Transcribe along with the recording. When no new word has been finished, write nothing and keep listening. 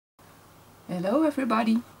Hello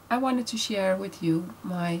everybody! I wanted to share with you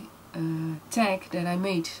my tag that I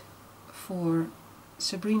made for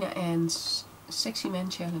Sabrina Ann's Sexy Man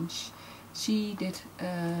Challenge. She did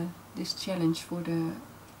this challenge for the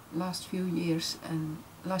last few years, and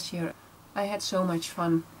last year I had so much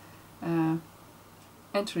fun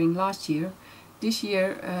entering last year. This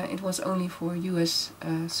year it was only for US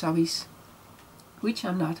subbies, which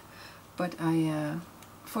I'm not, but I,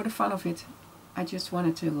 for the fun of it, I just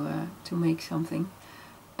wanted to make something,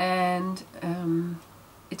 and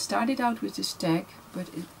it started out with this tag, but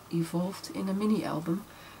it evolved in a mini album,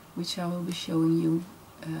 which I will be showing you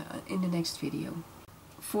in the next video.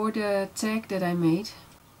 For the tag that I made,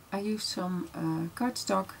 I used some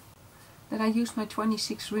cardstock. Then I used my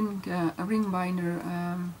 26 ring binder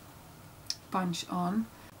punch on.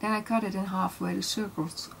 Then I cut it in half where the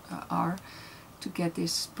circles are to get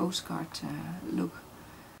this postcard look.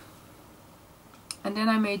 And then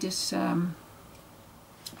I made this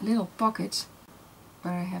little pocket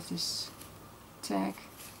where I have this tag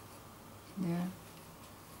in there,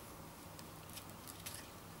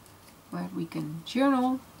 where we can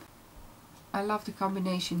journal. I love the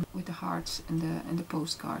combination with the hearts and the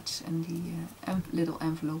postcards and the little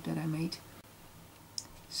envelope that I made.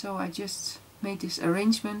 So I just made this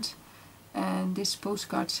arrangement, and this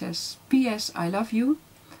postcard says "P.S. I love you,"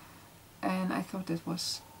 and I thought that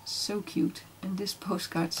was so cute. And this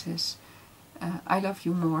postcard says "I love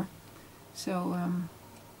you more." So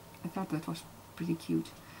I thought that was pretty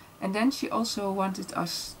cute. And then she also wanted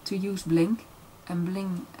us to use bling, and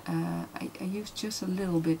bling I used just a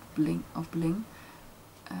little bit of bling.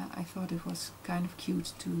 I thought it was kind of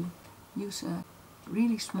cute to use a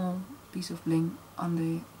really small piece of bling on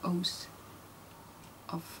the O's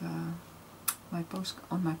of my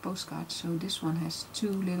postcard. So this one has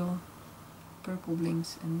 2 little purple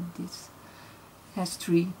blings, and this has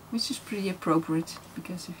 3, which is pretty appropriate,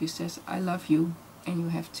 because if you says "I love you" and you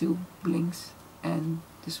have 2 blings, and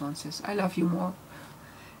this one says "I love you more"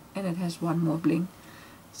 and it has 1 more bling.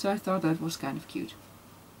 So I thought that was kind of cute.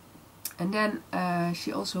 And then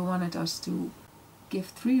she also wanted us to give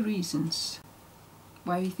 3 reasons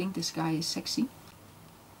why we think this guy is sexy.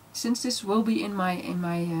 Since this will be in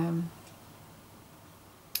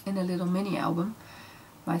a little mini album,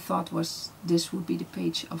 my thought was this would be the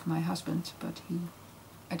page of my husband, but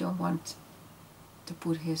I don't want to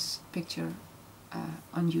put his picture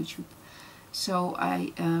on YouTube. So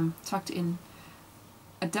I tucked in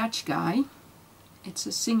a Dutch guy. It's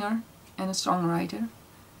a singer and a songwriter,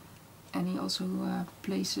 and he also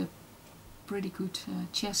plays a pretty good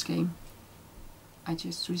chess game. I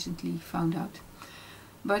just recently found out.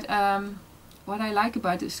 But what I like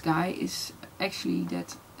about this guy is actually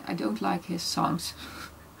that I don't like his songs.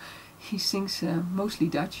 He sings mostly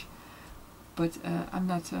Dutch, but I'm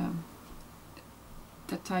not.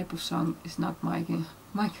 That type of song is not my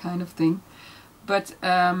kind of thing. But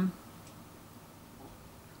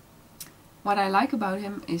what I like about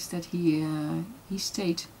him is that he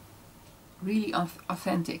stayed really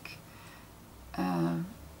authentic.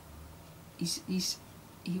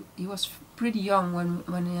 He was pretty young when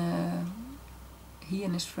he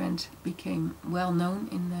and his friend became well known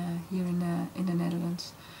here in the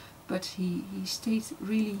Netherlands, but he stayed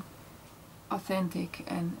really authentic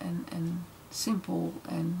and simple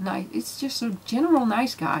and nice. It's just a general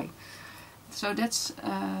nice guy. So that's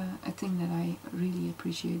a thing that I really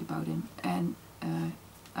appreciate about him. And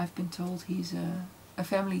I've been told he's a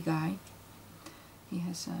family guy. He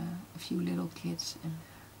has a few little kids, and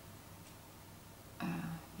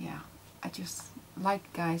yeah, I just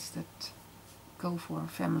like guys that go for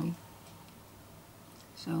family.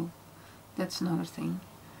 So that's another thing.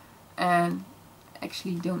 And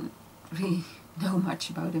actually don't really know much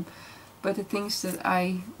about him, but the things that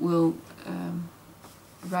I will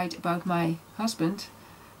write about my husband,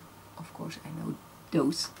 of course I know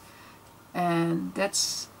those, and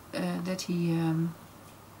that's that he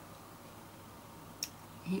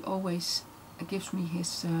always gives me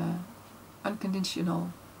his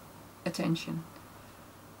unconditional attention,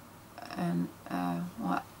 and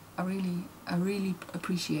well, I really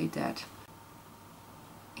appreciate that.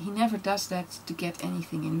 He never does that to get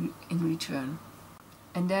anything in return.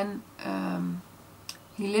 And then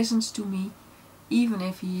he listens to me, even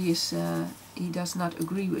if he does not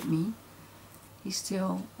agree with me. He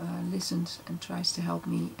still listens and tries to help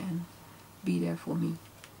me and be there for me.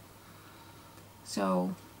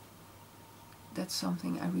 So that's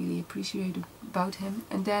something I really appreciate about him.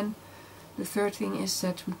 And then the third thing is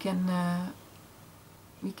that we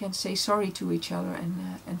can say sorry to each other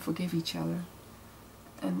and forgive each other.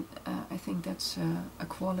 And I think that's a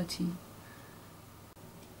quality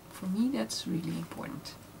For me, that's really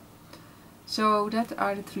important. So that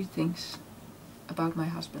are the 3 things about my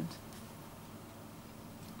husband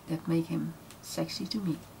that make him sexy to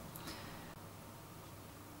me.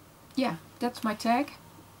 Yeah, that's my tag.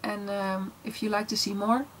 And if you like to see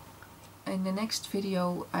more, in the next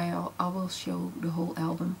video I will show the whole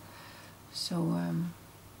album. So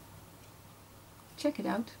check it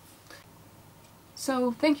out.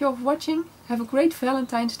 So thank you all for watching. Have a great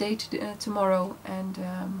Valentine's Day tomorrow, and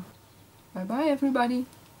bye bye everybody.